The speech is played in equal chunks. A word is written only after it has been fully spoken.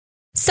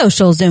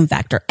Social Zoom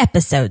Factor,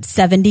 episode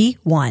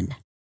 71.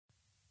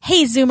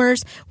 Hey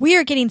Zoomers, we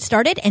are getting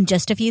started in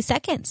just a few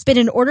seconds. But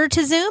in order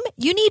to Zoom,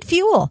 you need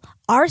fuel.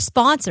 Our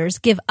sponsors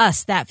give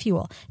us that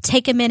fuel.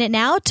 Take a minute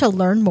now to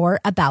learn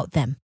more about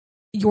them.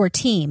 Your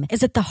team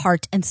is at the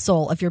heart and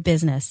soul of your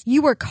business.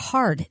 You work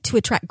hard to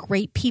attract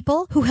great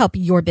people who help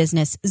your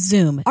business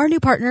Zoom. Our new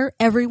partner,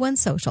 Everyone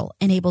Social,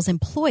 enables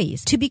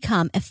employees to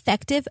become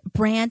effective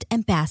brand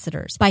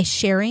ambassadors by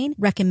sharing,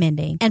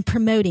 recommending, and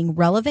promoting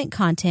relevant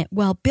content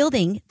while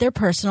building their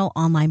personal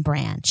online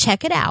brand.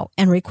 Check it out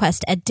and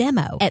request a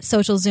demo at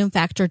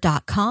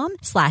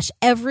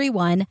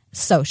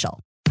socialzoomfactor.com/everyonesocial.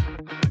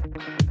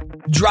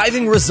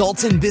 Driving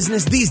results in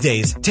business these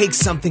days takes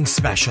something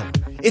special.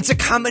 It's a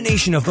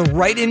combination of the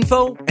right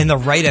info and the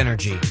right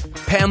energy.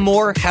 Pam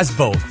Moore has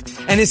both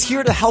and is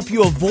here to help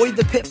you avoid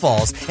the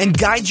pitfalls and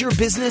guide your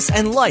business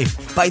and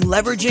life by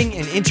leveraging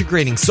and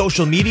integrating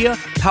social media,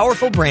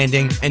 powerful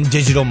branding, and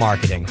digital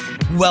marketing.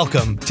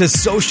 Welcome to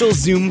Social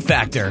Zoom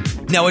Factor.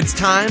 Now it's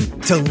time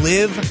to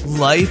live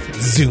life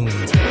zoomed.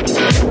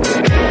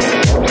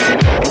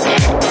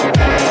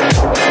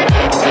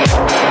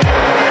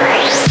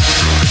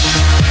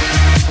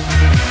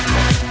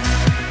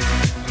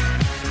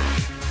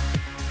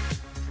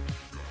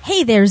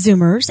 Hey there,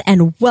 Zoomers,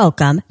 and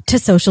welcome to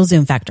Social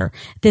Zoom Factor.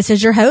 This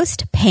is your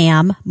host,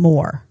 Pam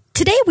Moore.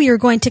 Today, we are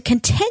going to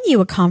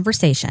continue a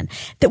conversation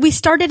that we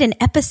started in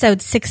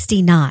episode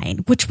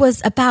 69, which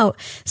was about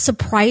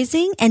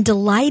surprising and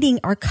delighting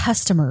our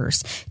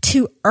customers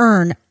to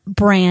earn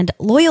brand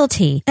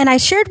loyalty. And I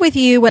shared with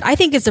you what I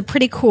think is a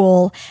pretty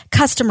cool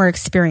customer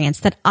experience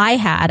that I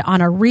had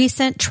on a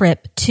recent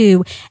trip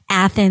to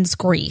Athens,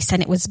 Greece.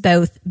 And it was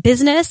both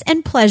business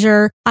and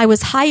pleasure. I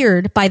was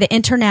hired by the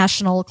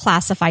International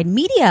Classified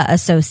Media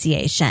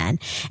Association,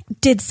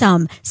 did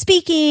some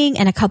speaking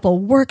and a couple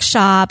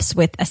workshops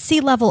with a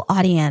C-level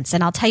audience.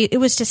 And I'll tell you, it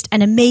was just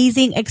an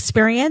amazing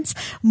experience.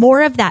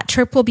 More of that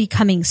trip will be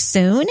coming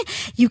soon.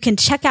 You can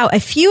check out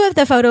a few of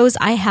the photos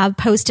I have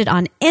posted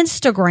on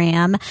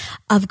Instagram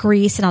of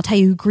Greece. And I'll tell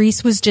you,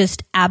 Greece was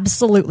just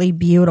absolutely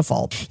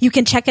beautiful. You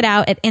can check it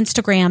out at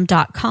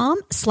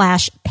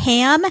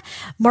Instagram.com/Pam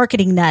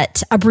Marketing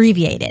Nut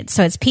abbreviated.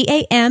 So it's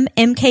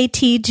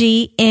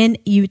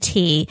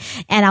PAMMKTGNUT.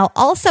 And I'll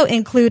also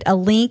include a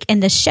link in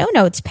the show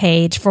notes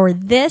page for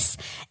this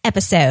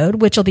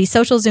episode, which will be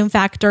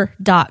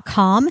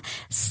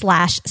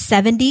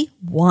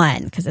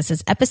socialzoomfactor.com/71, because this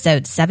is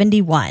episode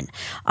 71.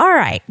 All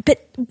right.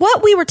 But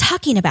what we were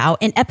talking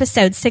about in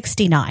episode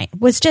 69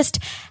 was just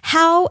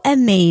how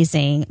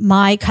amazing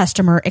my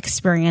customer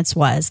experience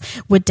was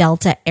with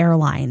Delta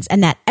Airlines,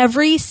 and that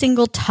every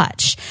single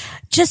touch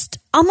just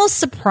almost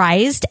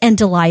surprised and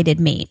delighted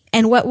me.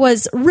 And what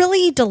was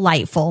really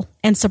delightful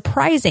and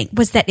surprising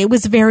was that it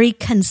was very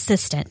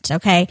consistent,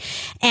 okay?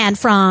 And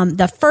from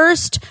the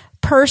first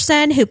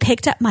person who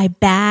picked up my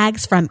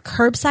bags from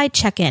curbside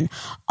check-in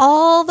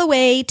all the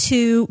way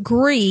to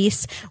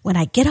Greece, when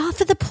I get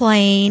off of the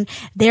plane,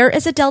 there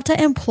is a Delta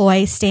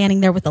employee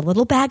standing there with a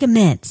little bag of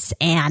mints.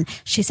 And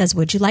she says,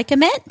 "Would you like a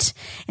mint?"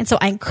 And so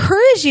I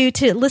encourage you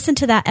to listen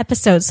to that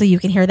episode so you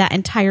can hear that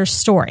entire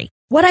story.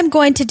 What I'm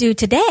going to do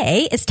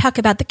today is talk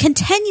about the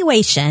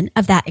continuation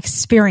of that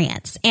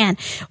experience. And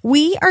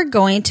we are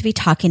going to be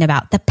talking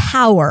about the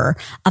power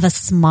of a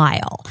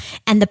smile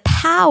and the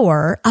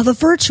power of a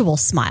virtual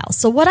smile.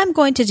 So what I'm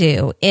going to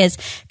do is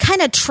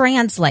kind of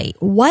translate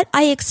what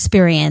I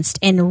experienced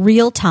in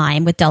real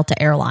time with Delta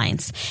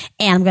Airlines.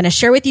 And I'm going to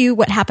share with you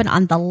what happened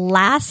on the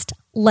last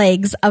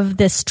legs of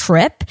this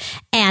trip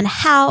and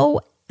how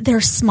their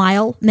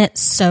smile meant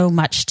so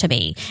much to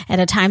me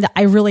at a time that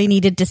I really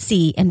needed to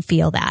see and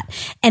feel that.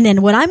 And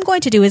then what I'm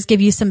going to do is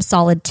give you some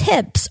solid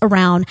tips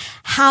around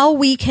how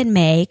we can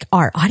make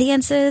our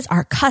audiences,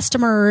 our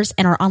customers,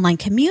 and our online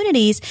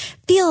communities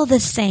feel the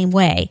same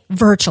way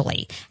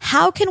virtually.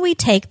 How can we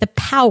take the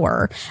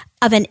power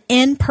of an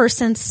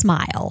in-person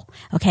smile,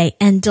 okay,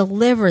 and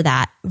deliver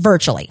that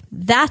virtually?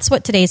 That's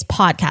what today's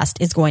podcast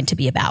is going to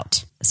be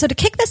about. So to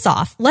kick this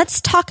off, let's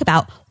talk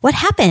about what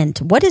happened.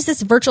 What is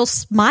this virtual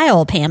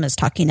smile Pam is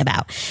talking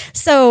about?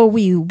 So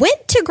we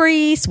went to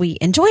Greece, we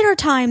enjoyed our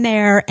time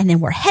there, and then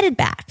we're headed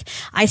back.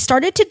 I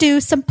started to do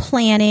some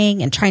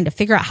planning and trying to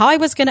figure out how I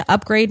was going to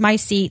upgrade my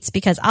seats,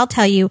 because I'll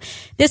tell you,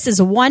 this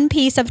is one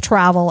piece of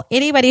travel.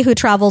 Anybody who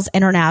travels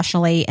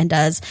internationally and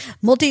does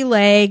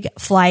multi-leg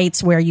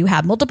flights where you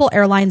have multiple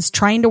airlines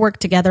trying to work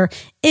together,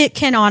 it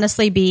can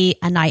honestly be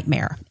a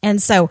nightmare.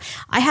 And so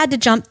I had to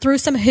jump through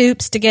some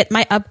hoops to get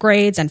my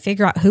upgrades and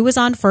figure out who was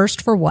on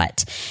first for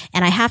what.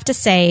 And I have to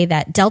say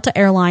that Delta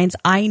Airlines,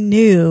 I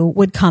knew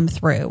would come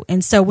through.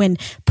 And so when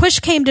push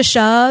came to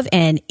shove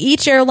and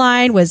each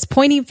airline was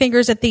pointing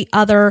fingers at the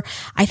other,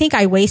 I think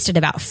I wasted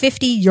about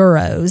 50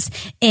 euros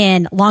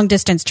in long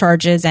distance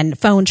charges and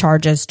phone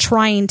charges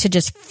trying to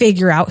just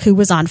figure out who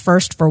was on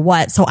first for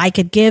what so I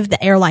could give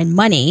the airline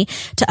money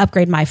to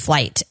upgrade my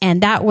flight.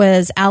 And that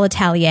was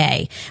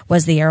Alitalia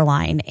was the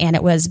airline, and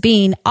it was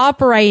being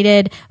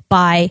operated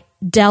by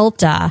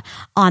Delta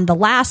on the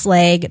last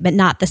leg, but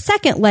not the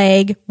second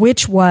leg,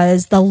 which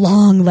was the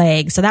long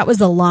leg. So that was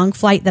the long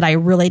flight that I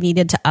really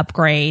needed to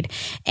upgrade.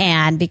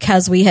 And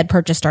because we had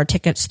purchased our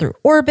tickets through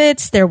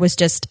Orbitz, there was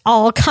just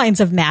all kinds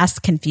of mass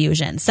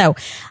confusion. So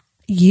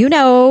you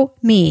know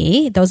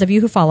me, those of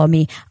you who follow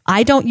me,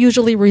 I don't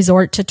usually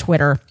resort to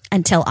Twitter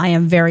until I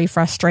am very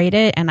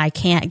frustrated and I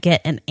can't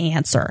get an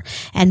answer.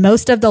 And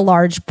most of the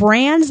large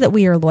brands that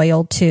we are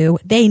loyal to,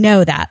 they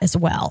know that as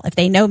well. If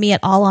they know me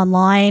at all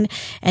online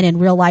and in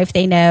real life,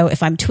 they know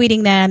if I'm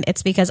tweeting them,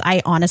 it's because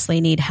I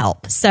honestly need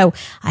help. So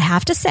I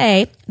have to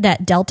say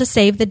that Delta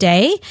saved the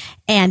day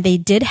and they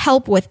did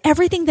help with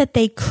everything that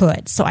they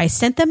could. So I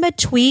sent them a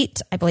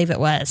tweet, I believe it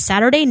was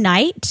Sunday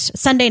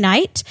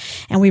night,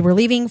 and we were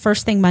leaving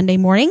first thing Monday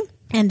morning.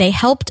 And they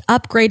helped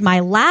upgrade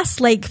my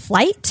last leg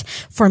flight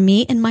for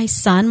me and my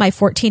son. My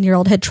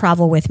 14-year-old had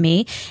traveled with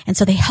me. And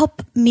so they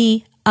helped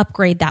me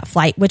upgrade that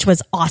flight, which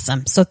was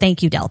awesome. So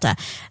thank you, Delta.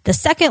 The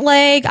second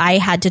leg, I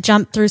had to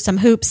jump through some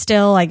hoops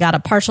still. I got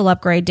a partial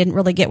upgrade, didn't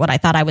really get what I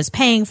thought I was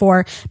paying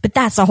for, but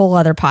that's a whole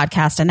other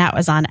podcast. And that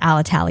was on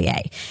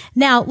Alitalia.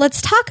 Now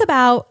let's talk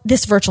about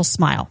this virtual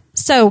smile.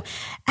 So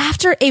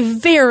after a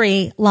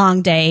very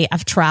long day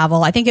of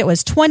travel, I think it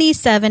was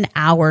 27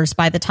 hours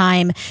by the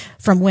time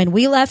from when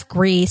we left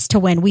Greece to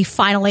when we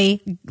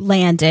finally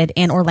landed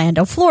in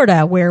Orlando,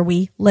 Florida, where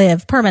we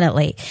live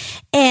permanently.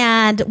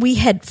 And we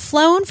had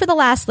flown for the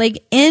last leg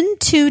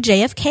into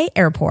JFK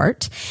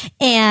Airport.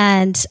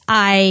 And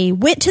I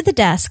went to the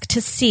desk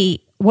to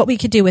see what we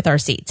could do with our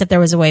seats, if there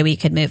was a way we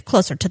could move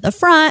closer to the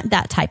front,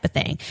 that type of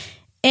thing.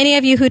 Any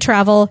of you who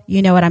travel,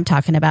 you know what I'm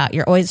talking about.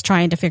 You're always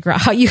trying to figure out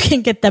how you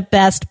can get the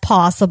best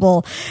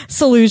possible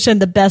solution,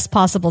 the best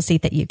possible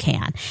seat that you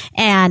can.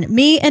 And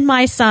me and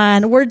my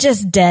son were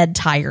just dead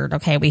tired.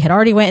 Okay. We had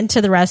already went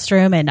into the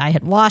restroom and I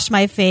had washed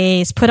my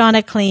face, put on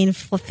a clean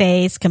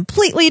face,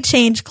 completely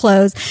changed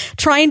clothes,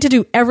 trying to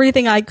do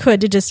everything I could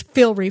to just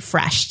feel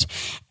refreshed.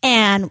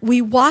 And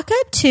we walk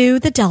up to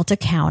the Delta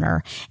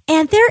counter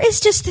and there is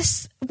just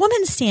this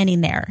woman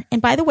standing there.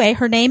 And by the way,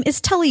 her name is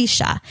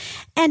Talisha,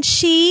 and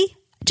she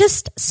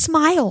just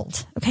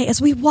smiled. Okay. As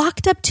we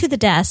walked up to the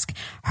desk,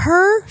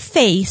 her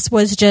face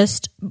was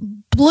just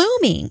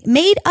blooming,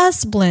 made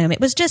us bloom. It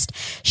was just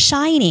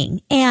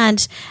shining.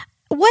 And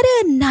what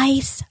a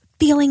nice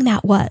feeling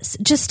that was,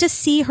 just to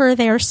see her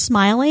there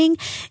smiling.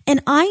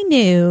 And I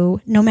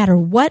knew no matter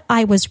what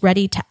I was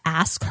ready to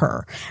ask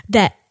her,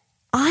 that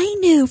I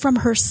knew from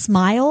her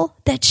smile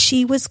that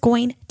she was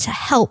going to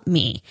help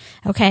me.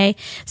 Okay.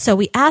 So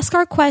we ask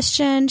our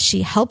question.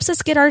 She helps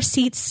us get our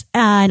seats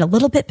in a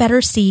little bit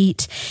better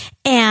seat.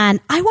 And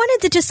I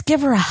wanted to just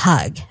give her a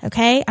hug.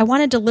 Okay. I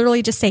wanted to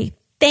literally just say,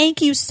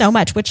 thank you so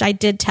much, which I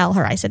did tell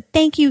her. I said,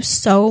 thank you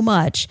so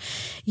much.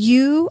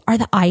 You are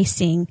the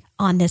icing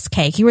on this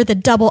cake. You are the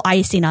double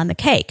icing on the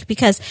cake.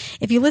 Because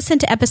if you listen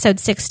to episode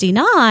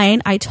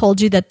 69, I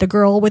told you that the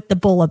girl with the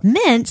bowl of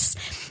mints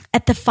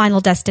at the final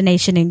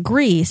destination in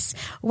Greece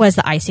was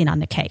the icing on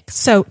the cake.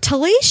 So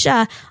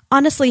Talisha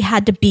honestly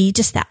had to be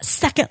just that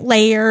second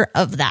layer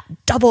of that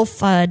double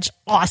fudge,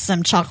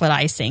 awesome chocolate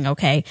icing,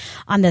 okay,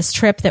 on this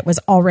trip that was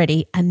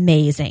already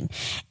amazing.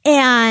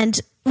 And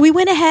we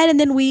went ahead and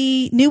then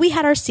we knew we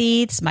had our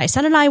seats. My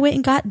son and I went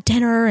and got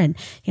dinner and,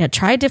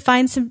 tried to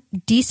find some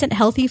decent,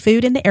 healthy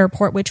food in the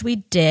airport, which we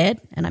did.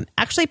 And I'm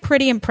actually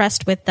pretty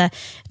impressed with the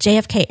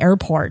JFK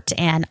airport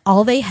and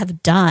all they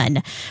have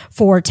done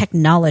for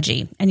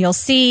technology. And you'll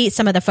see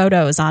some of the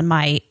photos on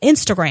my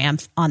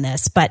Instagram on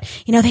this, but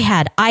they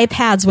had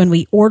iPads when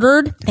we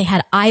ordered. They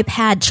had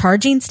iPad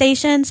charging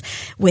stations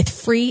with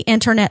free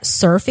internet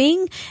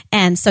surfing.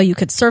 And so you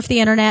could surf the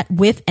internet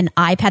with an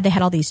iPad. They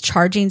had all these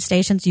charging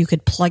stations. You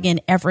could plug in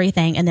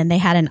everything. And then they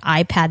had an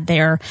iPad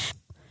there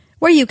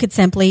where you could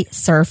simply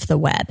surf the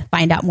web,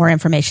 find out more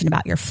information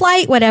about your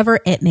flight, whatever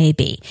it may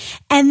be.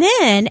 And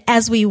then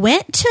as we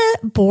went to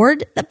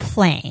board the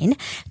plane,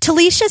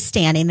 Talisha's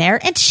standing there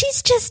and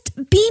she's just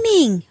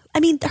beaming. I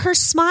mean, her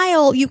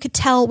smile, you could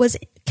tell, was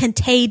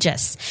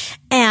contagious.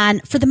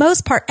 And for the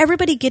most part,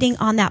 everybody getting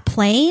on that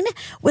plane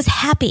was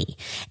happy.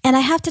 And I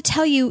have to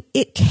tell you,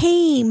 it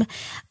came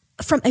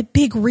from a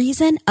big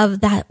reason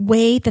of that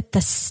way that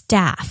the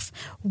staff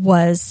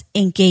was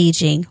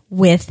engaging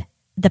with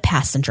the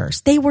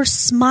passengers. They were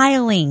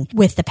smiling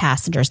with the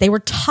passengers. They were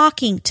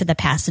talking to the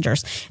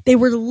passengers. They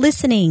were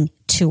listening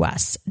to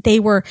us. They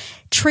were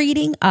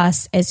treating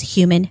us as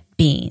human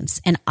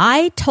beings. And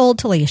I told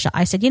Talisha,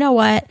 I said, you know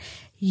what?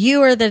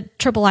 You are the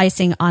triple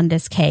icing on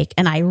this cake,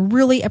 and I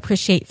really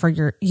appreciate for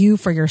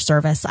your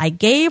service. I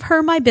gave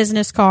her my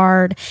business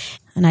card,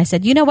 and I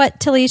said, you know what,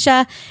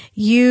 Talisha,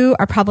 you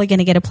are probably going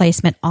to get a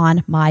placement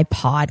on my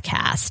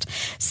podcast.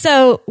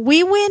 So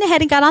we went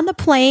ahead and got on the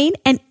plane,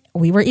 and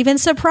we were even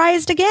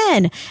surprised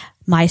again.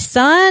 My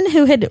son,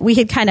 we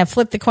had kind of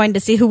flipped the coin to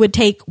see who would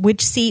take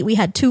which seat. We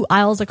had 2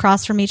 aisles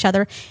across from each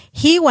other.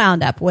 He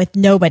wound up with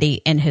nobody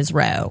in his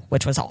row,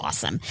 which was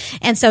awesome.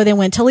 And so then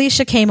when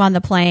Talisha came on the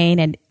plane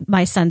and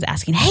my son's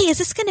asking, hey, is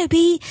this going to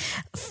be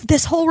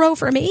this whole row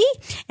for me?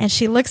 And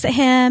she looks at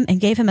him and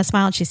gave him a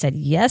smile. And she said,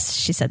 yes.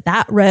 She said,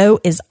 that row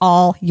is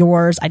all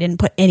yours. I didn't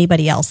put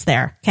anybody else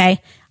there.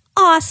 Okay.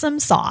 Awesome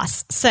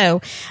sauce.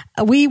 So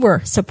we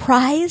were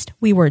surprised.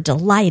 We were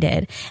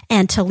delighted.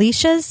 And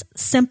Talisha's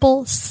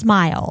simple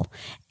smile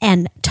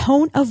and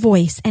tone of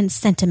voice and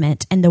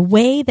sentiment and the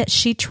way that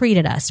she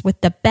treated us with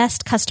the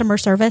best customer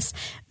service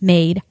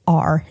made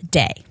our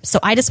day. So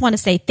I just want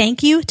to say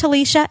thank you,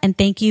 Talisha, and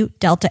thank you,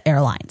 Delta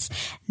Airlines.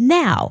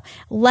 Now,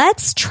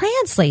 let's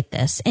translate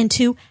this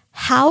into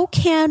how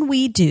can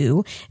we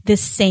do the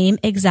same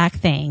exact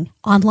thing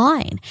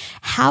online?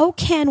 How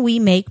can we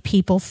make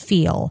people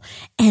feel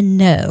and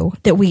know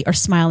that we are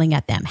smiling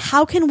at them?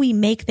 How can we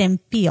make them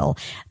feel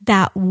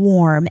that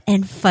warm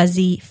and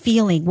fuzzy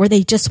feeling where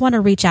they just want to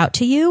reach out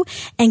to you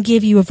and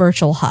give you a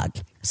virtual hug?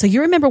 So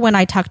you remember when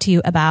I talked to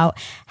you about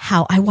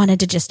how I wanted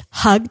to just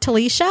hug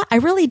Talisha? I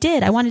really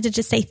did. I wanted to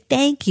just say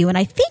thank you. And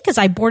I think as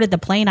I boarded the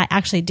plane, I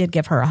actually did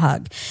give her a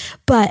hug.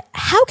 But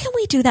how can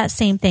we do that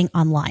same thing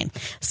online?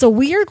 So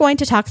we are going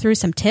to talk through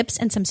some tips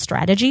and some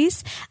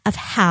strategies of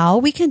how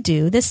we can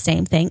do the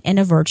same thing in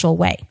a virtual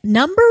way.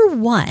 Number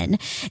 1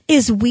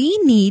 is we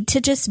need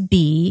to just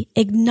be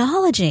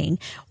acknowledging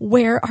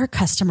where our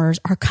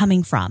customers are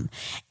coming from.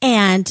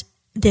 And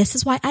this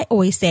is why I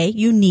always say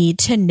you need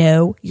to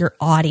know your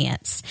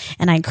audience.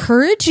 And I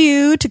encourage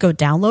you to go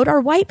download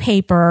our white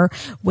paper,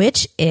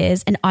 which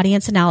is an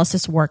audience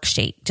analysis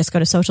worksheet. Just go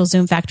to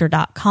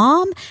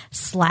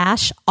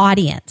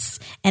socialzoomfactor.com/audience.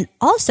 And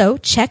also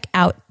check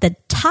out the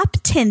top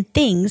 10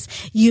 things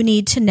you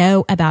need to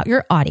know about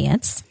your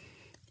audience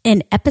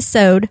in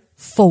episode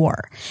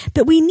 4.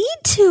 But we need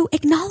to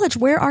acknowledge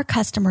where our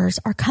customers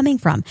are coming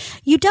from.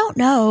 You don't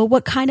know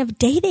what kind of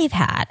day they've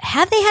had.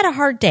 Have they had a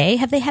hard day?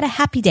 Have they had a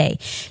happy day?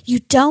 You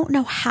don't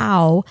know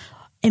how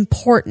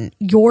important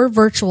your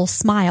virtual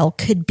smile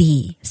could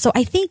be. So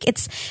I think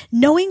it's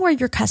knowing where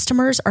your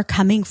customers are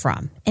coming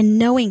from and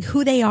knowing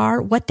who they are,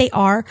 what they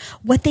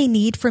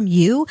need from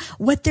you,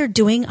 what they're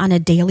doing on a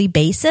daily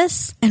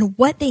basis, and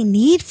what they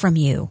need from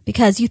you.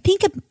 Because you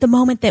think of the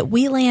moment that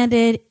we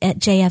landed at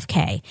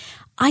JFK,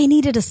 I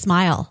needed a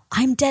smile.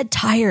 I'm dead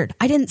tired.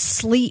 I didn't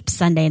sleep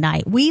Sunday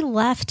night. We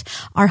left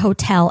our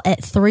hotel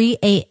at 3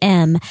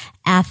 a.m.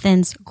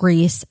 Athens,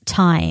 Greece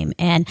time.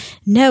 And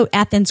note,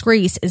 Athens,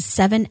 Greece is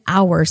 7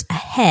 hours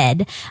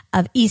ahead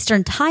of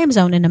Eastern time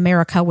zone in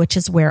America, which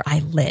is where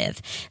I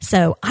live.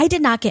 So I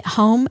did not get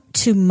home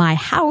to my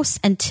house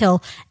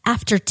until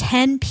after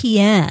 10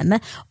 p.m.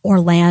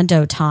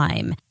 Orlando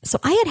time. So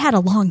I had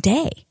a long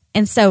day.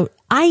 And so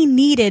I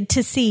needed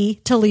to see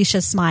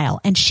Talisha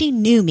smile, and she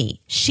knew me.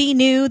 She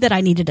knew that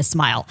I needed a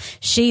smile.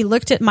 She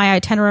looked at my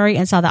itinerary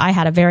and saw that I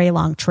had a very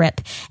long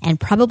trip and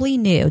probably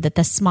knew that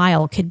the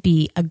smile could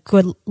be a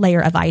good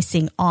layer of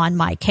icing on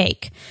my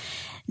cake.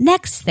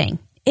 Next thing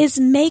is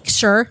make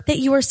sure that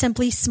you are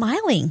simply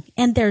smiling.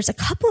 And there's a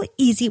couple of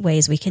easy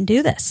ways we can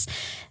do this.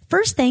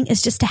 First thing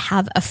is just to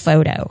have a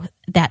photo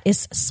that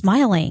is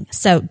smiling.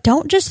 So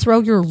don't just throw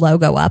your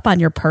logo up on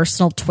your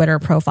personal Twitter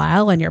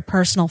profile and your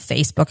personal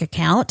Facebook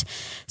account.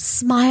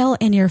 Smile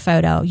in your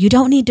photo. You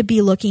don't need to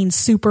be looking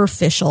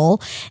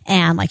superficial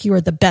and like you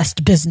are the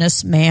best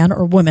businessman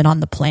or woman on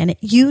the planet.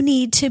 You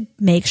need to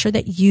make sure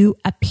that you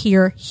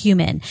appear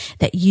human,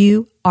 that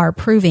you are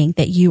proving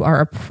that you are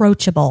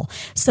approachable.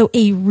 So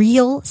a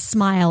real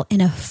smile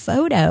in a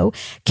photo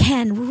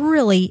can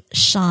really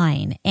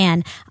shine.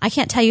 And I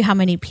can't tell you how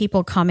many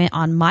people comment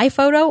on my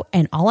photo,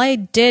 and all I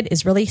did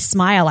is really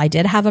smile. I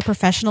did have a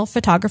professional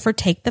photographer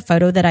take the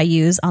photo that I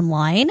use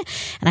online,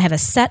 and I have a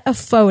set of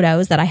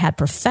photos that I had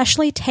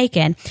professionally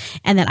taken,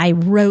 and then I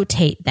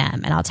rotate them.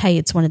 And I'll tell you,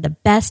 it's one of the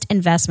best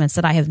investments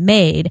that I have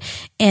made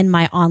in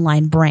my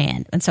online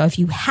brand. And so if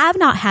you have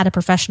not had a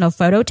professional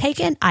photo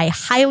taken, I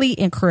highly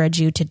encourage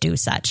you to do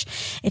such.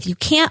 If you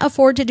can't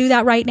afford to do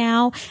that right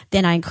now,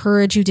 then I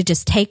encourage you to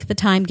just take the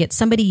time, get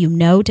somebody you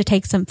know to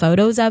take some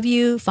photos of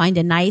you, find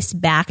a nice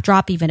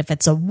backdrop, even if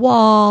it's a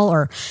wall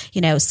or,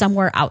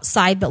 somewhere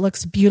outside that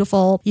looks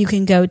beautiful. You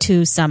can go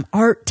to some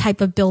art type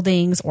of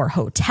buildings or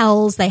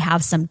hotels. They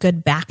have some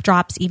good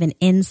backdrops even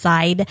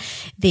inside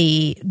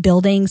the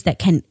buildings that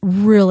can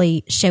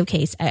really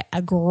showcase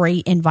a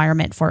great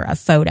environment for a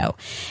photo.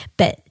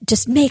 But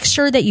just make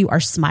sure that you are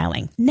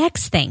smiling.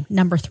 Next thing,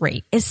 number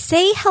 3, is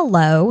say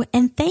hello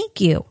and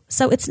thank you.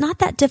 So it's not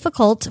that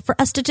difficult for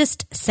us to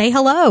just say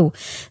hello.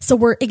 So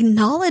we're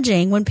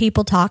acknowledging when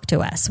people talk to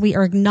us. We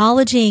are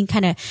acknowledging,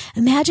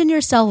 imagine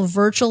yourself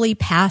virtually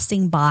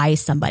passing by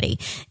somebody.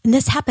 And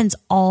this happens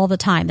all the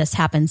time. This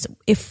happens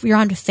if you're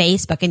on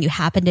Facebook and you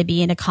happen to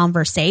be in a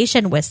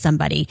conversation with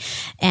somebody,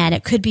 and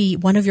it could be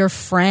one of your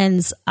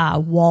friends'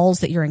 walls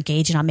that you're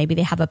engaging on. Maybe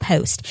they have a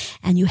post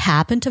and you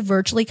happen to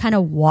virtually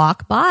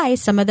walk by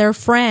some of their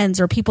friends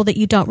or people that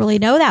you don't really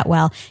know that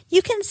well.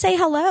 You can say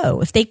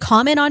hello. If they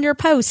comment on your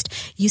post,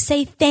 post, you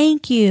say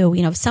thank you.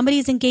 If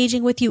somebody's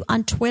engaging with you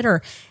on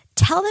Twitter,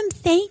 tell them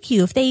thank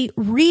you. If they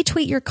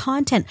retweet your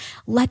content,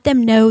 let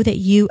them know that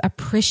you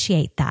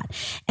appreciate that.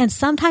 And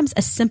sometimes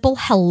a simple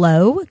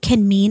hello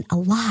can mean a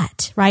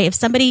lot, right? If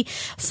somebody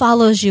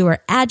follows you or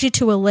adds you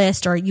to a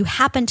list, or you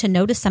happen to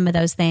notice some of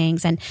those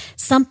things and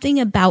something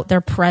about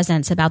their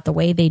presence, about the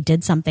way they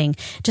did something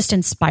just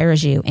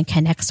inspires you and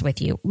connects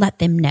with you, let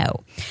them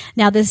know.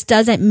 Now, this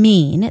doesn't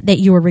mean that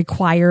you are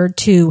required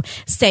to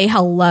say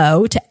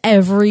hello to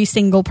every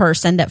single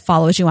person that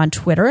follows you on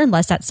Twitter,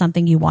 unless that's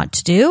something you want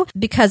to do,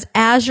 because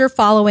as your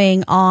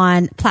following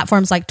on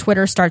platforms like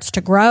Twitter starts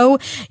to grow,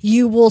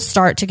 you will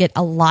start to get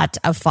a lot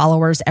of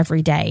followers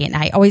every day. And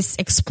I always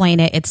explain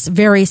it. It's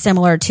very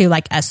similar to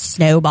like a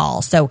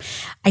snowball. So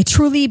I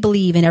truly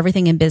believe in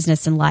everything in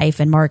business and life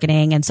and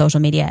marketing and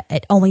social media.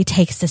 It only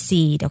takes a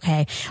seed.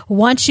 Okay.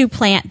 Once you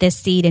plant this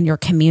seed and your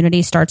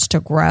community starts to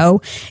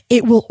grow,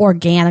 it will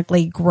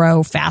organically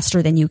grow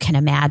faster than you can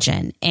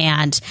imagine.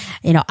 And,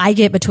 I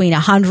get between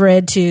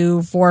 100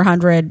 to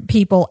 400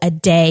 people a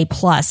day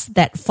plus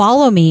that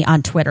follow me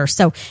on Twitter.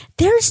 So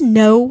there's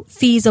no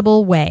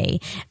feasible way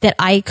that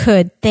I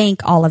could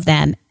thank all of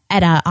them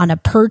on a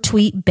per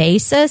tweet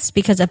basis,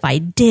 because if I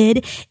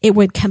did, it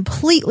would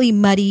completely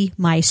muddy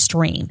my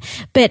stream.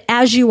 But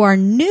as you are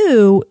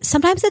new,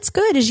 sometimes it's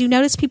good as you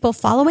notice people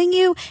following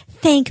you,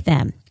 thank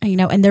them.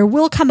 And there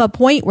will come a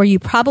point where you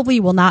probably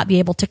will not be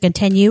able to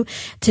continue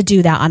to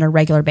do that on a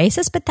regular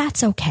basis, but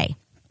that's okay.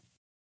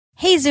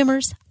 Hey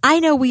Zoomers, I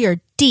know we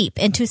are deep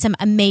into some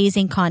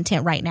amazing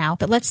content right now,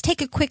 but let's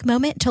take a quick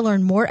moment to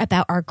learn more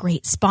about our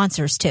great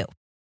sponsors too.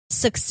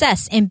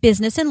 Success in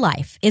business and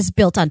life is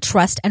built on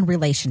trust and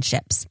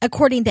relationships.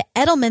 According to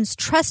Edelman's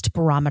Trust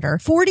Barometer,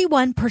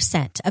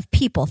 41% of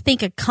people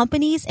think a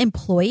company's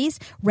employees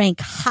rank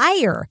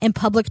higher in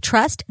public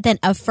trust than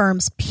a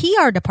firm's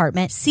PR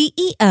department,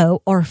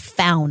 CEO, or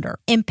founder.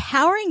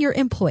 Empowering your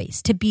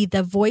employees to be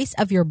the voice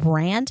of your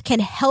brand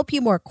can help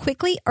you more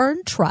quickly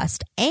earn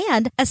trust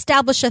and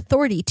establish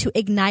authority to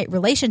ignite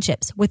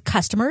relationships with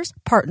customers,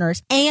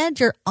 partners, and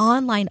your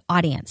online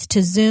audience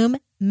to Zoom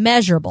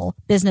measurable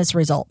business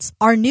results.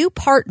 Our new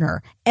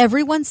partner,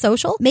 Everyone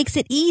Social, makes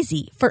it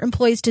easy for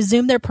employees to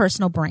Zoom their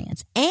personal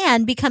brands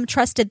and become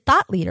trusted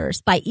thought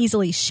leaders by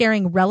easily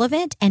sharing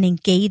relevant and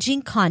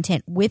engaging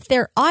content with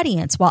their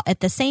audience, while at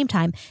the same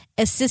time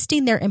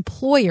assisting their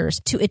employers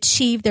to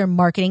achieve their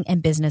marketing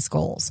and business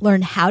goals.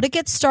 Learn how to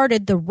get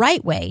started the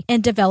right way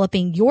in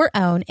developing your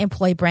own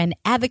employee brand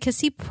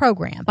advocacy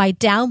program by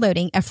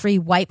downloading a free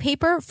white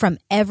paper from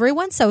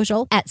Everyone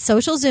Social at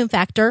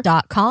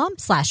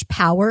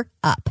socialzoomfactor.com/powerup.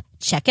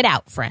 Check it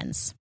out,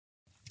 friends.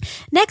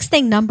 Next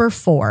thing, number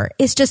 4,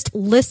 is just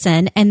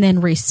listen and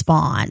then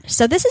respond.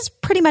 So this is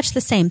pretty much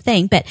the same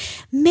thing, but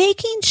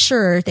making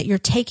sure that you're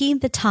taking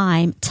the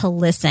time to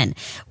listen.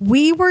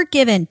 We were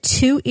given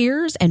 2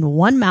 ears and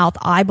 1 mouth,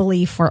 I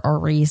believe, for a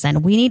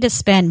reason. We need to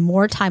spend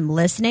more time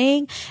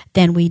listening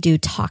than we do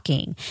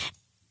talking.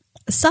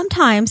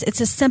 Sometimes it's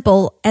as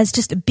simple as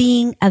just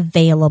being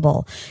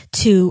available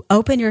to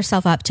open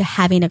yourself up to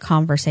having a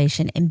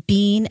conversation and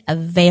being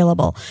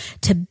available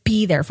to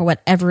be there for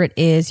whatever it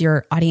is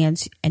your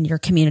audience and your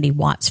community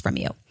wants from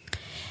you.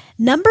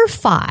 Number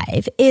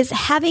 5 is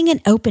having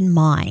an open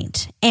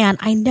mind. And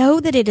I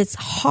know that it is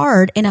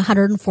hard in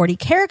 140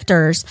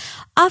 characters,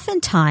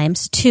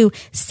 oftentimes, to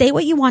say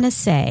what you want to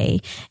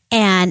say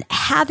and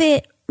have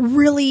it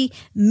really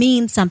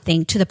mean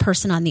something to the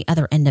person on the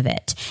other end of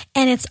it.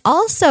 And it's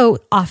also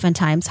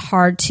oftentimes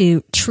hard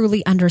to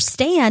truly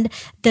understand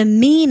the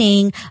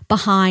meaning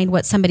behind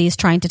what somebody is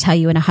trying to tell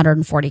you in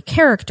 140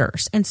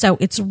 characters. And so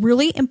it's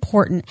really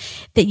important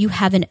that you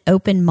have an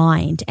open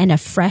mind and a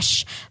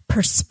fresh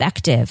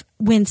perspective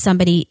when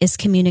somebody is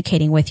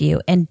communicating with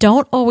you, and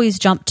don't always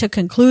jump to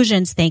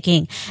conclusions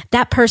thinking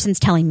that person's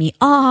telling me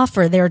off,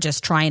 or they're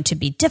just trying to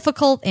be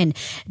difficult and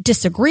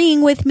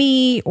disagreeing with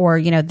me,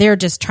 or, they're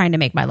just trying to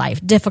make my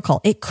life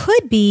difficult. It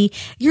could be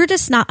you're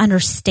just not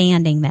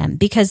understanding them,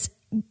 because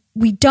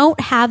we don't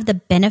have the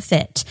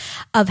benefit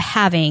of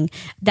having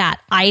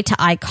that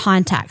eye-to-eye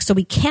contact. So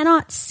we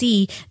cannot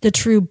see the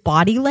true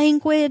body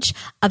language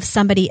of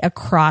somebody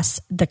across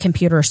the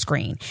computer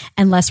screen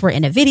unless we're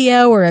in a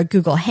video or a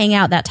Google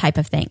Hangout, that type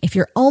of thing. If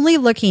you're only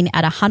looking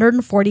at a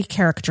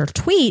 140-character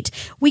tweet,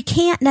 we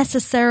can't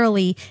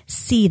necessarily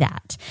see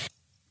that.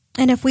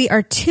 And if we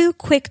are too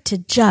quick to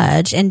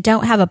judge and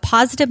don't have a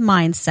positive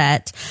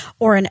mindset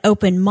or an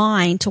open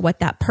mind to what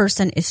that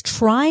person is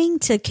trying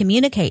to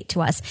communicate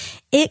to us,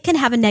 it can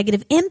have a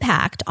negative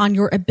impact on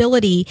your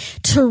ability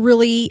to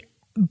really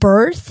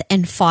birth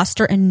and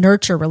foster and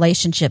nurture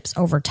relationships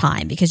over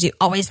time, because you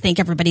always think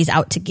everybody's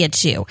out to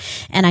get you.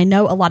 And I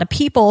know a lot of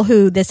people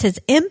who this has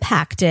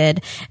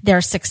impacted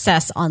their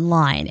success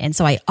online. And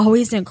so I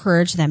always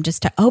encourage them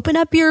just to open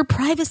up your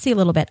privacy a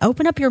little bit,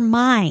 open up your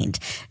mind.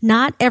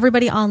 Not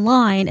everybody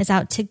online is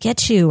out to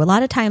get you. A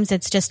lot of times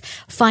it's just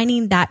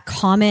finding that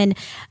common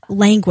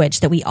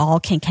language that we all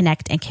can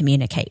connect and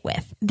communicate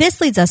with.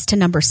 This leads us to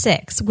number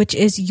 6, which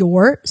is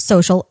your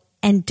social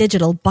and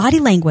digital body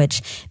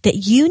language, that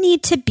you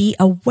need to be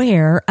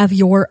aware of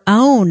your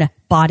own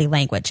body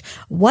language.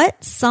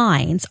 What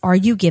signs are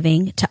you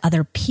giving to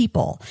other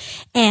people?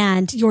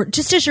 And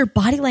just as your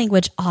body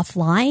language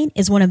offline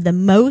is one of the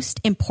most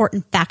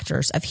important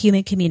factors of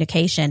human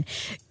communication,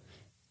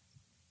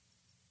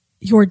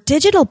 your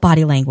digital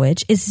body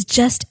language is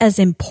just as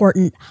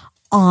important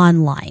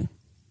online.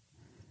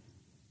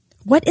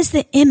 What is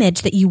the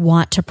image that you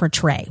want to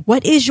portray?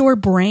 What is your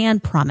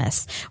brand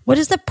promise? What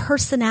is the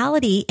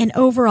personality and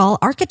overall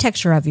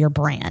architecture of your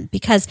brand?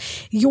 Because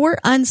your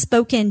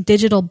unspoken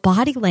digital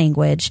body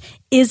language,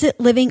 is it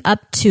living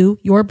up to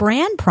your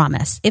brand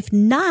promise? If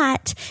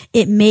not,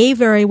 it may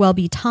very well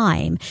be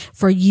time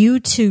for you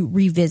to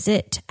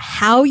revisit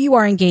how you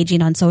are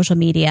engaging on social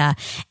media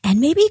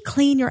and maybe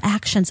clean your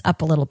actions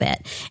up a little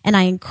bit. And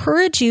I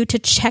encourage you to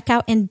check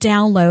out and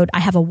download.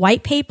 I have a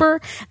white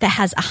paper that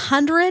has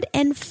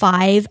 105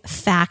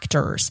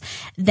 factors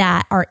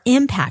that are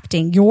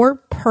impacting your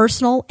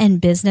personal and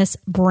business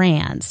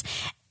brands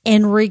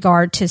in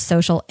regard to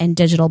social and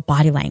digital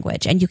body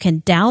language. And you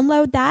can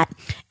download that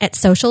at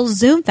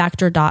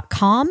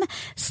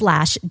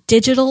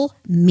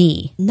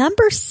socialzoomfactor.com/digitalme.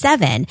 Number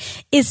 7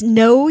 is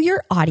know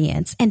your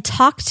audience and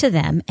talk to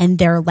them in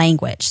their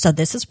language. So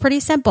this is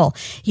pretty simple.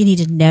 You need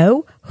to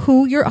know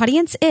who your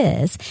audience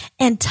is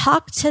and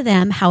talk to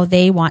them how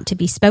they want to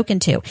be spoken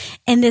to.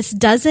 And this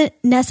doesn't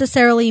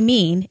necessarily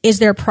mean, is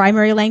their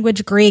primary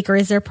language Greek or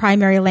is their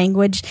primary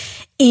language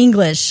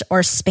English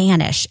or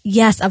Spanish?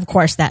 Yes, of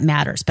course that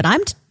matters. But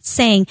I'm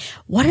saying,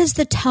 what is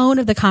the tone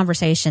of the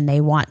conversation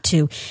they want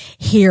to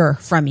hear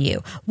from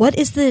you? What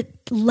is the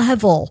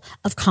level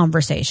of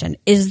conversation?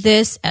 Is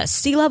this a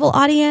C-level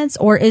audience,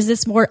 or is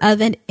this more of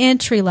an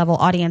entry-level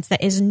audience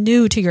that is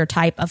new to your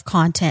type of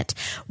content?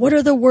 What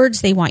are the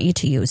words they want you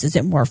to use? Is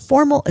it more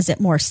formal? Is it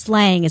more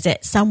slang? Is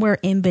it somewhere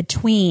in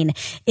between?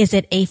 Is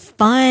it a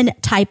fun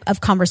type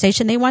of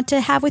conversation they want to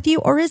have with you,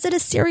 or is it a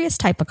serious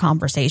type of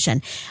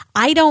conversation?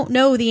 I don't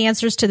know the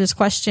answers to this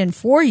question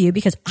for you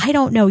because I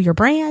don't know your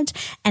brand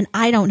and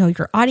I don't know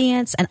your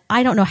audience and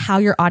I don't know how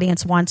your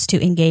audience wants to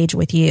engage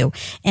with you.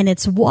 And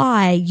it's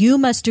why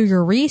you must do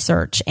your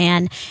research,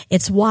 and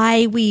it's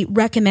why we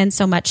recommend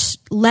so much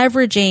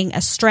leveraging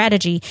a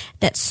strategy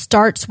that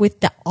starts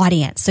with the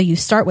audience. So you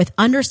start with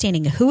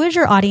understanding who is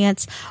your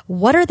audience,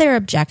 what are their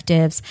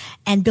objectives,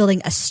 and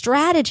building a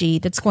strategy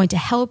that's going to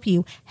help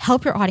you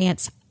help your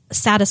audience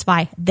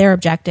satisfy their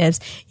objectives,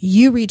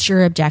 you reach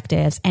your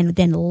objectives, and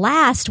then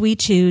last we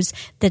choose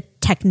the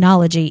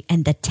technology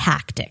and the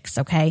tactics,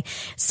 okay?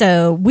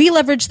 So we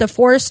leverage the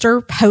Forrester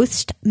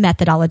Post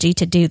methodology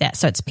to do this.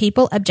 So it's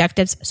people,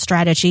 objectives,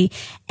 strategy,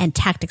 and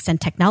tactics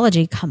and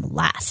technology come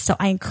last. So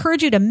I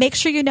encourage you to make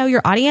sure you know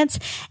your audience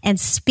and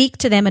speak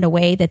to them in a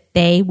way that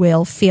they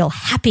will feel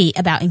happy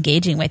about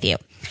engaging with you.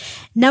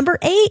 Number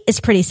 8 is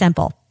pretty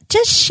simple.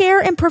 Just share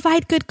and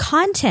provide good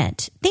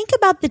content. Think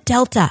about the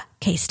Delta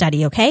case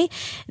study, okay?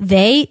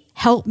 They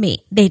helped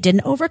me. They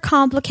didn't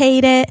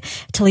overcomplicate it.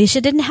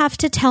 Talisha didn't have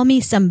to tell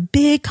me some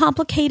big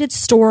complicated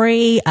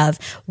story of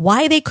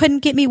why they couldn't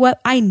get me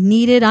what I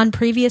needed on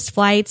previous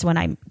flights. When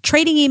I'm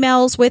trading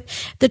emails with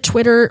the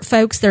Twitter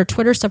folks, their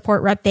Twitter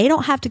support rep, they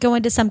don't have to go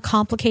into some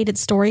complicated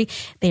story.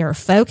 They are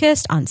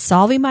focused on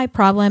solving my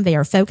problem. They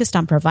are focused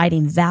on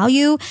providing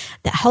value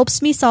that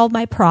helps me solve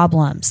my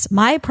problems.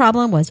 My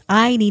problem was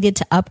I needed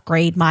to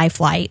upgrade my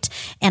flight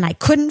and I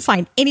couldn't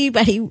find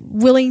anybody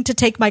willing to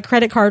take my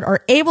credit card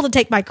or able to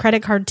take my credit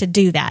card to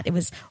do that. It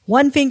was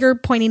one finger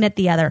pointing at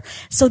the other.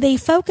 So they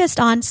focused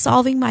on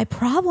solving my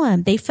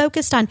problem. They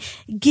focused on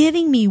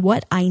giving me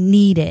what I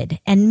needed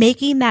and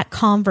making that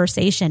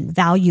conversation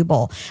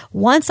valuable.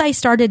 Once I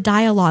started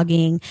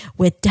dialoguing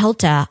with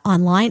Delta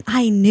online,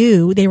 I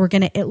knew they were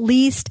going to at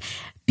least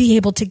be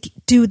able to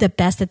do the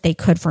best that they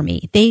could for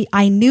me.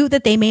 I knew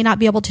that they may not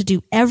be able to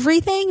do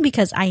everything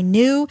because I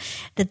knew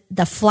that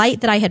the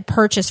flight that I had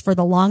purchased for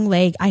the long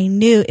leg, I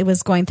knew it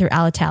was going through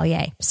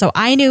Alitalia. So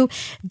I knew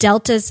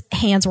Delta's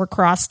hands were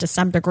crossed to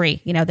some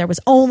degree. You know, there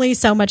was only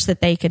so much that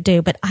they could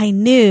do, but I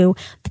knew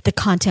that the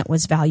content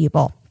was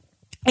valuable.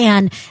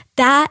 And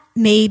that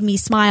made me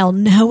smile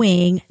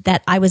knowing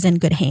that I was in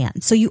good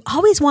hands. So you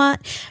always want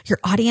your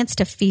audience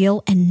to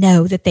feel and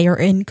know that they are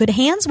in good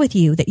hands with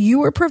you, that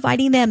you are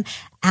providing them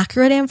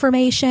accurate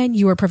information,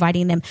 you are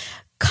providing them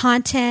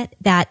content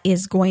that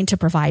is going to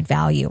provide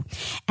value.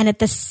 And at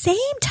the same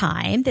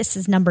time, this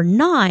is number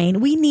 9,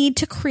 we need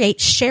to create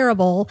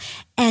shareable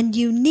and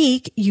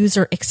unique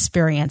user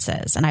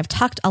experiences. And I've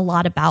talked a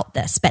lot about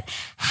this, but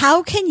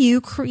how can you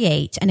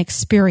create an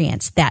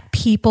experience that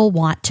people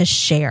want to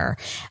share?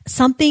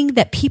 Something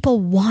that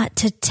people want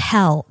to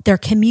tell their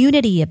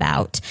community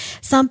about,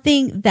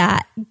 something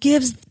that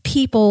gives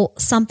people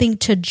something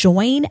to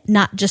join,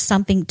 not just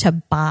something to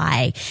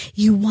buy.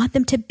 You want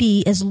them to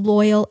be as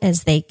loyal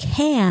as they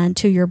can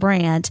to your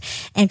brand,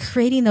 and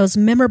creating those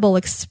memorable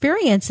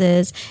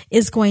experiences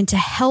is going to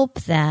help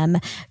them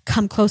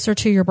come closer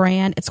to your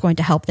brand. It's going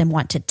to help them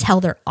want to tell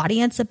their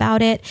audience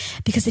about it.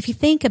 Because if you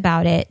think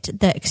about it,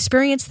 the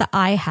experience that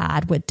I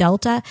had with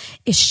Delta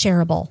is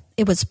shareable.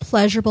 It was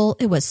pleasurable.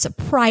 It was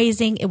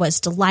surprising. It was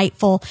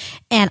delightful.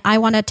 And I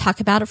want to talk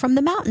about it from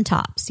the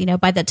mountaintops.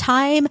 By the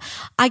time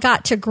I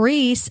got to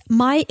Greece,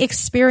 my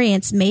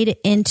experience made it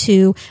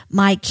into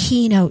my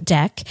keynote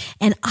deck,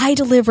 and I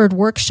delivered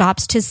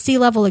workshops to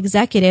C-level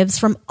executives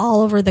from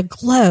all over the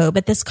globe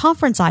at this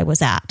conference I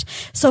was at.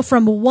 So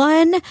from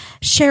one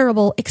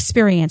shareable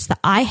experience that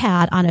I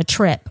had on a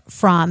trip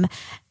from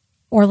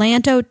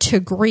Orlando to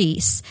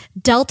Greece,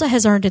 Delta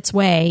has earned its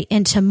way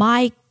into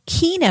my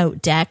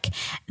keynote deck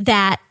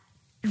that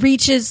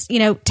reaches,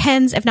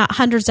 tens, if not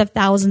hundreds of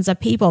thousands of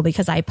people,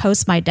 because I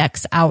post my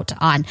decks out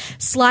on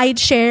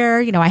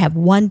SlideShare. I have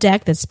one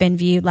deck that's been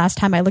viewed. Last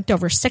time I looked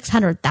over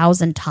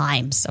 600,000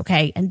 times,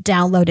 okay, and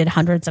downloaded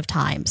hundreds of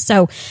times.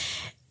 So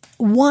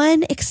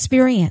one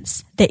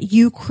experience that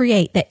you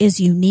create that is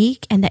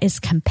unique and that is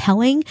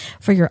compelling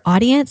for your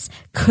audience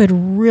could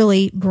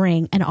really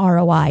bring an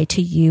ROI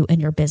to you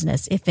and your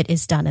business if it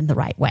is done in the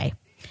right way.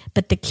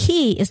 But the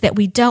key is that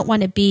we don't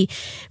want to be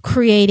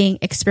creating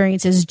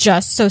experiences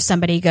just so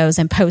somebody goes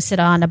and posts it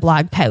on a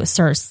blog post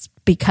or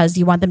because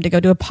you want them to go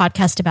do a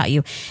podcast about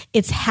you.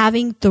 It's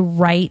having the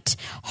right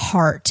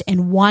heart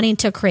and wanting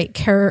to create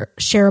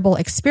shareable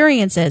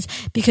experiences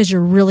because you're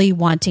really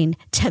wanting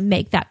to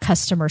make that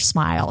customer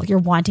smile. You're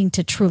wanting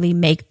to truly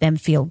make them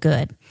feel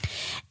good.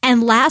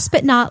 And last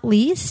but not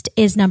least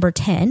is number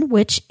 10,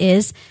 which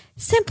is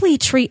simply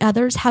treat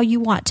others how you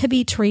want to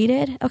be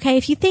treated. Okay,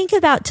 if you think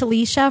about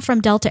Talisha from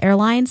Delta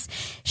Airlines,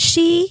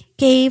 she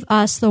gave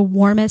us the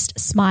warmest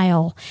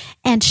smile,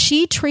 and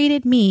she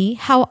treated me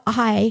how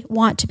I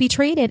want to be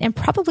treated and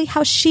probably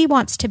how she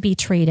wants to be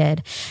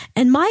treated.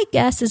 And my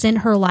guess is in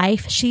her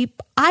life,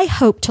 I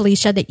hope,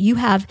 Talisha, that you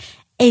have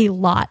a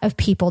lot of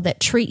people that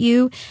treat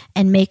you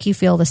and make you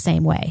feel the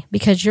same way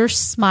because your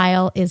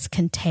smile is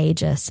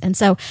contagious. And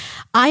so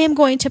I am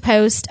going to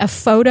post a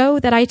photo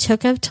that I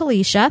took of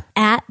Talisha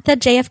at the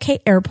JFK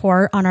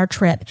airport on our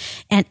trip,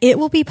 and it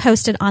will be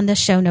posted on the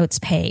show notes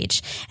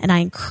page. And I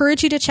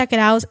encourage you to check it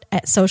out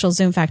at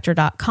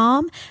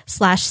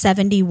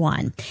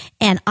socialzoomfactor.com/71.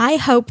 And I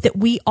hope that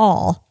we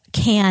all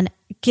can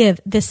give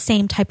this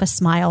same type of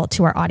smile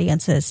to our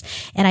audiences.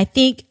 And I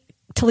think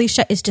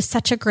Talisha is just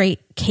such a great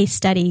case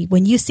study.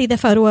 When you see the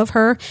photo of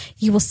her,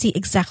 you will see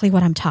exactly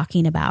what I'm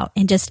talking about.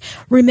 And just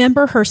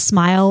remember her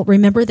smile,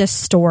 remember this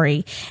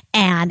story,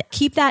 and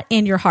keep that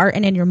in your heart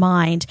and in your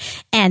mind.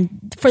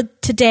 And for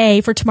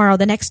today, for tomorrow,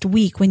 the next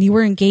week, when you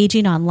were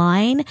engaging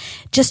online,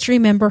 just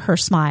remember her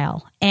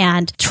smile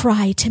and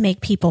try to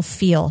make people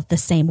feel the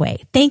same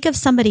way. Think of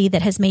somebody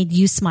that has made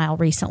you smile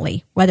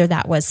recently, whether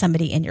that was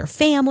somebody in your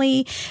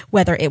family,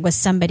 whether it was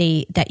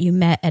somebody that you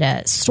met at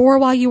a store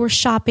while you were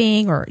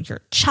shopping, or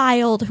your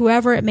child,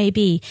 whoever it may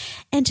be.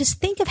 And just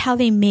think of how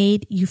they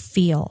made you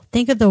feel.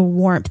 Think of the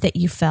warmth that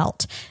you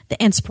felt, the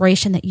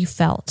inspiration that you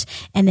felt.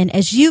 And then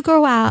as you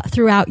go out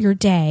throughout your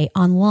day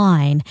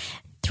online,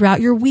 throughout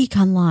your week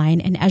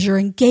online, and as you're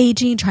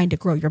engaging, trying to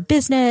grow your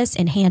business,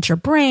 enhance your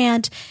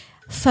brand,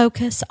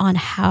 focus on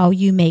how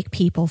you make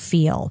people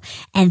feel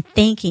and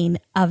thinking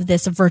of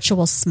this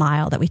virtual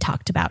smile that we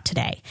talked about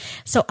today.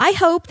 So I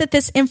hope that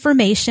this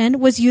information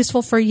was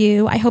useful for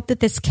you. I hope that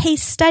this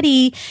case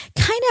study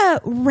kind of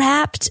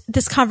wrapped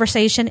this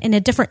conversation in a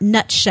different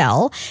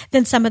nutshell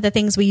than some of the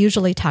things we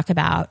usually talk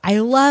about. I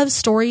love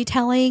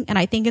storytelling, and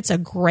I think it's a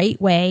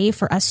great way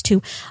for us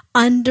to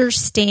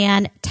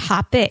understand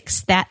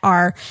topics that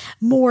are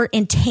more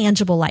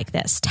intangible like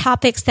this.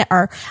 Topics that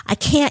I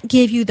can't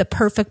give you the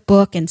perfect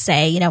book and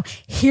say,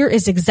 here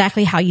is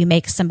exactly how you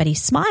make somebody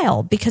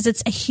smile, because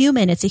it's a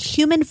human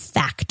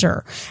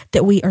factor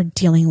that we are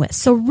dealing with.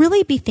 So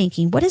really be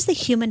thinking, what is the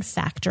human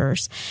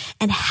factors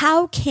and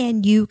how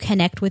can you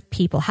connect with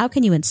people? How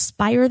can you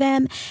inspire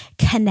them,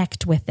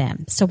 connect with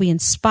them? So we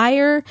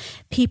inspire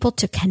people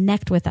to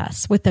connect with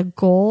us with the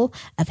goal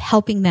of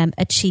helping them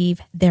achieve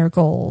their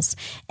goals.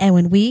 And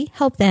when we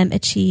help them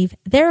achieve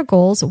their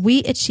goals,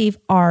 we achieve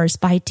ours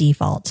by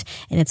default.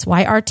 And it's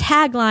why our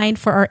tagline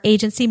for our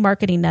agency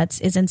Marketing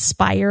Nuts is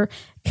Inspire,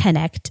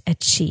 Connect,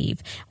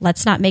 Achieve.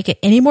 Let's not make it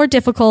any more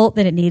difficult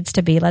than it needs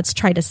to be. Let's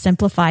try to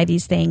simplify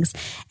these things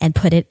and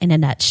put it in a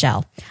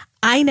nutshell.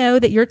 I know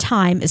that your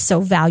time is so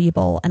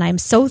valuable, and I'm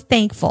so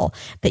thankful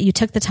that you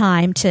took the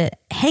time to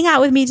hang out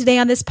with me today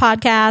on this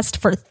podcast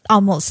for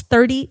almost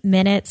 30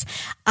 minutes.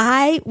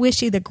 I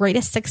wish you the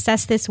greatest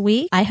success this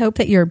week. I hope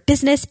that your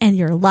business and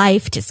your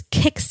life just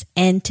kicks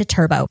into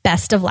turbo.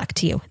 Best of luck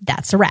to you.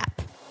 That's a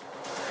wrap.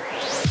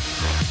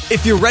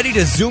 If you're ready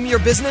to zoom your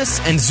business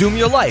and zoom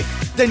your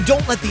life, then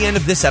don't let the end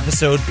of this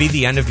episode be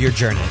the end of your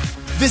journey.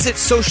 Visit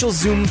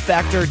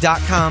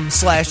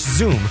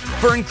socialzoomfactor.com/zoom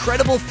for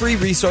incredible free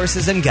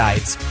resources and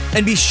guides.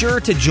 And be sure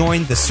to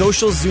join the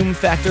Social Zoom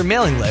Factor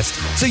mailing list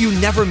so you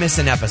never miss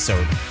an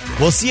episode.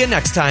 We'll see you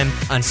next time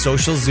on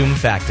Social Zoom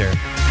Factor.